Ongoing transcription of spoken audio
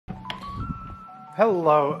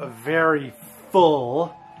Hello, a very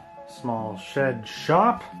full small shed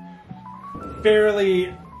shop.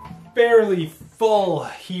 Fairly full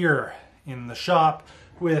here in the shop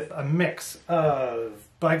with a mix of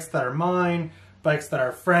bikes that are mine, bikes that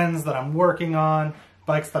are friends that I'm working on,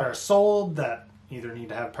 bikes that are sold that either need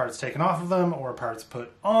to have parts taken off of them or parts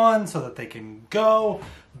put on so that they can go.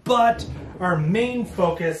 But our main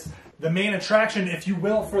focus, the main attraction, if you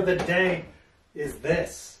will, for the day is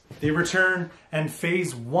this. The return and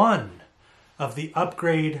phase 1 of the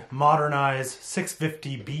upgrade modernized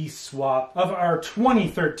 650B swap of our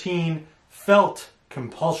 2013 Felt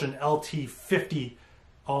Compulsion LT50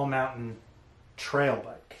 all-mountain trail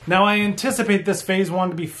bike. Now I anticipate this phase 1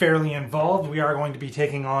 to be fairly involved. We are going to be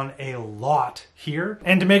taking on a lot here.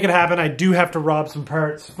 And to make it happen, I do have to rob some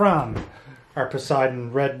parts from our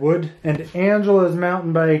Poseidon Redwood and Angela's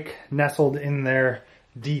mountain bike nestled in there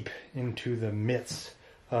deep into the midst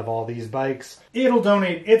of all these bikes. It'll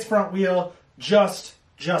donate its front wheel just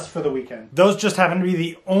for the weekend. Those just happen to be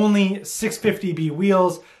the only 650B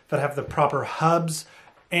wheels that have the proper hubs,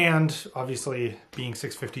 and obviously being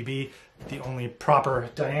 650B, the only proper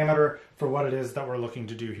diameter for what it is that we're looking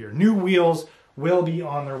to do here. New wheels will be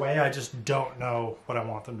on their way. I just don't know what I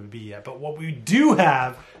want them to be yet. But what we do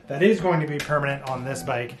have that is going to be permanent on this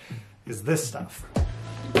bike is this stuff.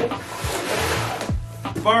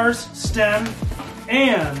 Bars, stem,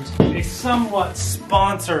 and a somewhat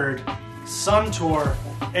sponsored Suntour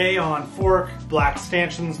Aeon fork, black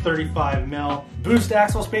stanchions, 35mm, boost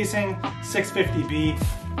axle spacing, 650B,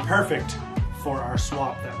 perfect for our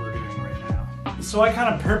swap that we're doing right now. So I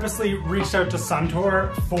kind of purposely reached out to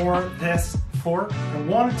Suntour for this fork. I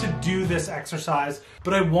wanted to do this exercise,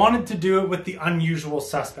 but I wanted to do it with the unusual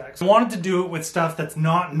suspects. I wanted to do it with stuff that's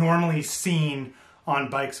not normally seen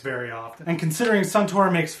on bikes very often. And considering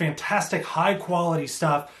Suntour makes fantastic high quality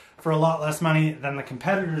stuff for a lot less money than the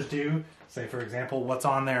competitors do, say for example what's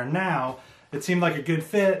on there now, it seemed like a good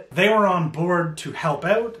fit. They were on board to help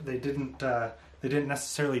out. They didn't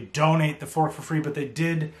necessarily donate the fork for free, but they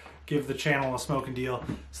did give the channel a smoking deal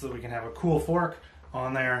so that we can have a cool fork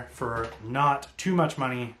on there for not too much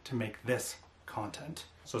money to make this content.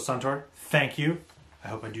 So Suntour, thank you. I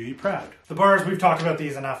hope I do you proud. The bars, we've talked about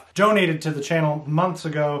these enough. Donated to the channel months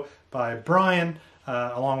ago by Brian,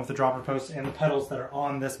 along with the dropper posts and the pedals that are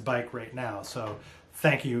on this bike right now. So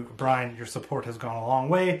thank you, Brian. Your support has gone a long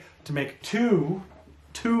way to make two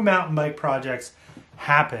mountain bike projects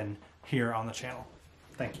happen here on the channel.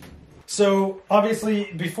 Thank you. So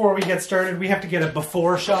obviously, before we get started, we have to get a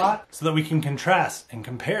before shot so that we can contrast and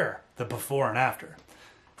compare the before and after.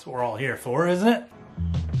 That's what we're all here for, isn't it?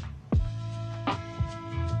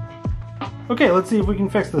 Okay, let's see if we can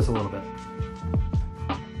fix this a little bit.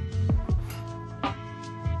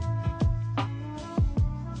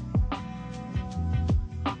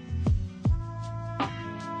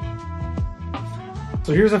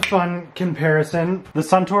 So here's a fun comparison. The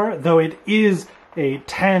Suntour, though it is a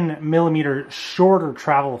 10mm shorter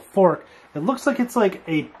travel fork, it looks like it's like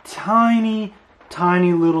a tiny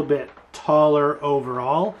little bit taller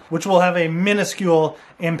overall, which will have a minuscule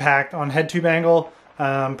impact on head tube angle.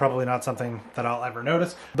 Probably not something that I'll ever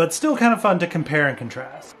notice, but still kind of fun to compare and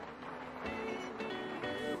contrast.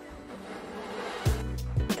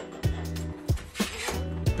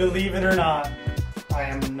 Believe it or not, I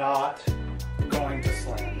am not going to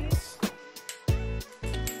slam this.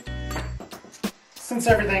 Since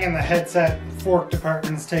everything in the headset fork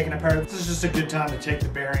department's taken apart, this is just a good time to take the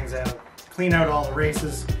bearings out, clean out all the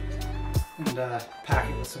races, and pack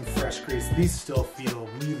it with some fresh grease. These still feel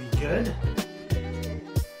really good.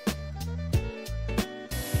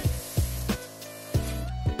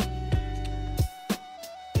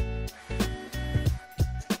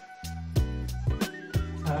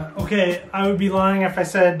 Okay, I would be lying if I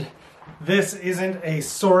said this isn't a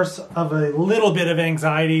source of a little bit of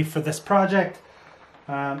anxiety for this project.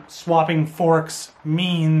 Swapping forks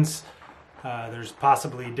means there's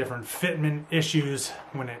possibly different fitment issues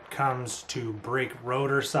when it comes to brake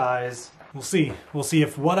rotor size. We'll see. We'll see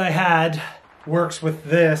if what I had works with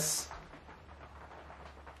this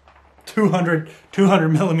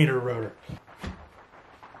 200mm rotor.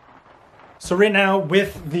 So right now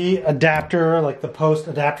with the adapter, like the post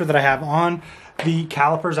adapter that I have on, the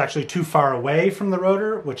caliper is actually too far away from the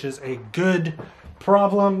rotor, which is a good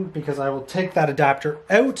problem because I will take that adapter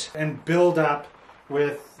out and build up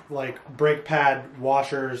with like brake pad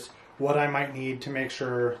washers what I might need to make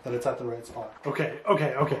sure that it's at the right spot. Okay.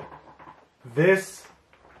 This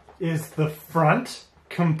is the front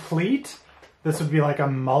complete. This would be like a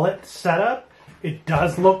mullet setup. It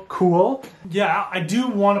does look cool. Yeah, I do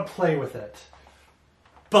want to play with it,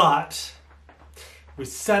 but We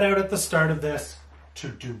set out at the start of this to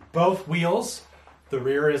do both wheels. The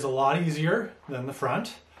rear is a lot easier than the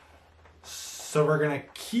front. So we're gonna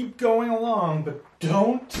keep going along, but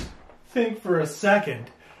don't think for a second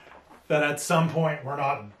that at some point we're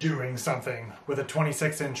not doing something with a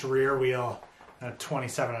 26-inch rear wheel and a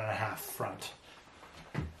 27.5 front.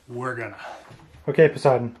 We're gonna. Okay,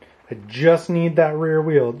 Poseidon, I just need that rear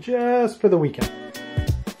wheel just for the weekend.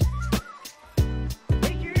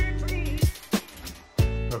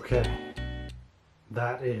 Okay,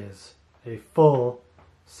 that is a full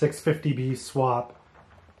 650B swap,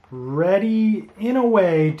 ready in a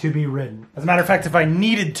way to be ridden. As a matter of fact, if I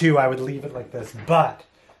needed to, I would leave it like this, but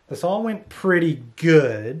this all went pretty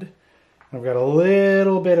good. I've got a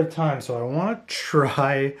little bit of time, so I want to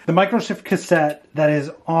try. The microshift cassette that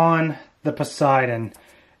is on the Poseidon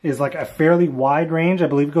is like a fairly wide range. I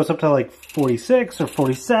believe it goes up to like 46 or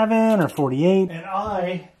 47 or 48. And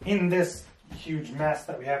I, in this huge mess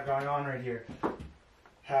that we have going on right here,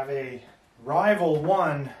 have a Rival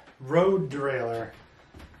 1 road derailleur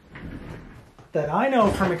that I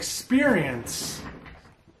know from experience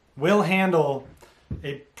will handle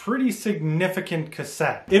a pretty significant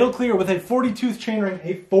cassette. It'll clear with a 40-tooth chainring,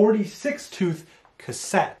 a 46-tooth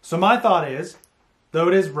cassette. So my thought is, though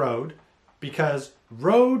it is road, because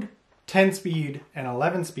road 10-speed and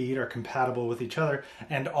 11-speed are compatible with each other,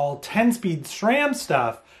 and all 10-speed SRAM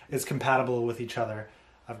stuff is compatible with each other,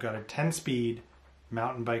 I've got a 10-speed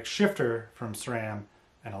mountain bike shifter from SRAM,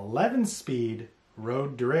 an 11-speed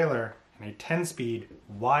road derailleur, and a 10-speed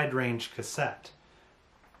wide range cassette.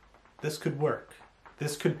 This could work.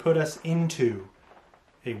 This could put us into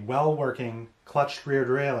a well-working clutched rear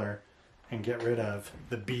derailleur and get rid of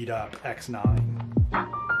the beat-up X9.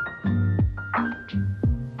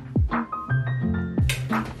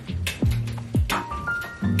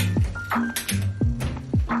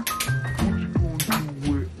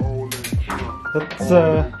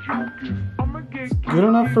 That's good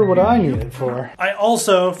enough for what I need it for. I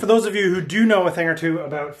also, for those of you who do know a thing or two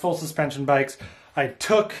about full suspension bikes, I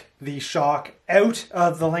took the shock out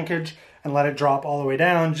of the linkage and let it drop all the way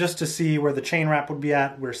down just to see where the chain wrap would be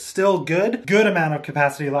at. We're still good. Good amount of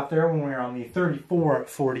capacity left there when we were on the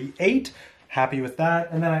 3448. Happy with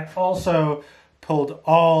that. And then I also pulled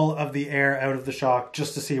all of the air out of the shock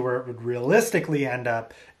just to see where it would realistically end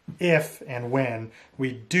up if and when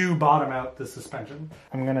we do bottom out the suspension.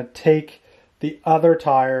 I'm gonna take the other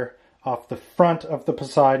tire off the front of the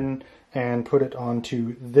Poseidon and put it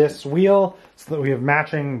onto this wheel so that we have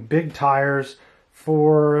matching big tires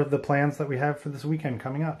for the plans that we have for this weekend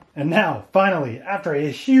coming up. And now, finally, after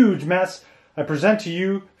a huge mess, I present to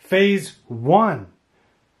you phase 1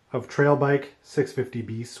 of Trail Bike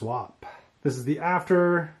 650B swap. This is the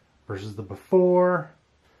after versus the before.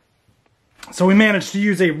 So we managed to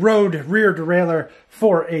use a road rear derailleur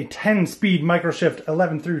for a 10-speed microshift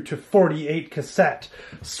 11 through to 48 cassette.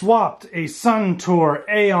 Swapped a Sun Tour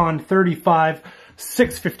Aeon 35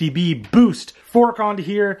 650B boost fork onto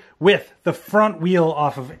here with the front wheel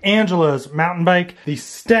off of Angela's mountain bike, the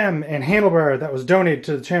stem and handlebar that was donated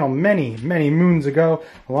to the channel many, many moons ago,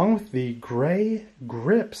 along with the gray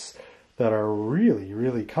grips that are really,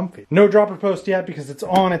 really comfy. No dropper post yet because it's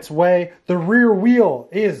on its way. The rear wheel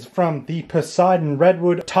is from the Poseidon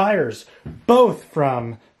Redwood tires, both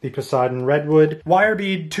from the Poseidon Redwood. Wire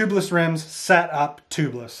bead tubeless rims set up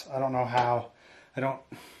tubeless. I don't know how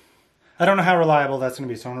reliable that's gonna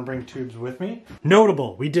be, so I'm gonna bring tubes with me.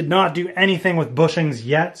 Notable, we did not do anything with bushings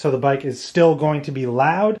yet, so the bike is still going to be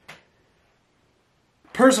loud.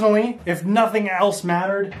 Personally, if nothing else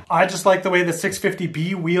mattered, I just like the way the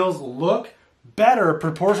 650B wheels look better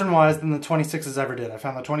proportion-wise than the 26s ever did. I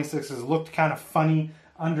found the 26s looked kind of funny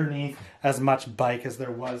underneath as much bike as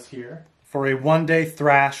there was here. For a one-day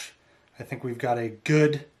thrash, I think we've got a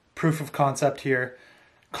good proof of concept here.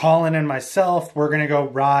 Colin and myself, we're gonna go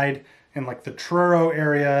ride in like the Truro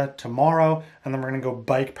area tomorrow, and then we're gonna go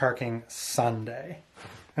bike parking Sunday.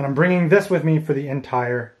 And I'm bringing this with me for the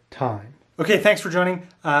entire time. Okay, thanks for joining.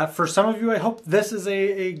 For some of you, I hope this is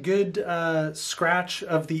a good scratch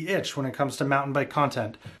of the itch when it comes to mountain bike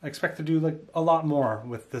content. I expect to do like a lot more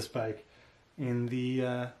with this bike in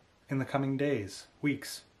the coming days,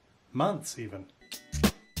 weeks, months even.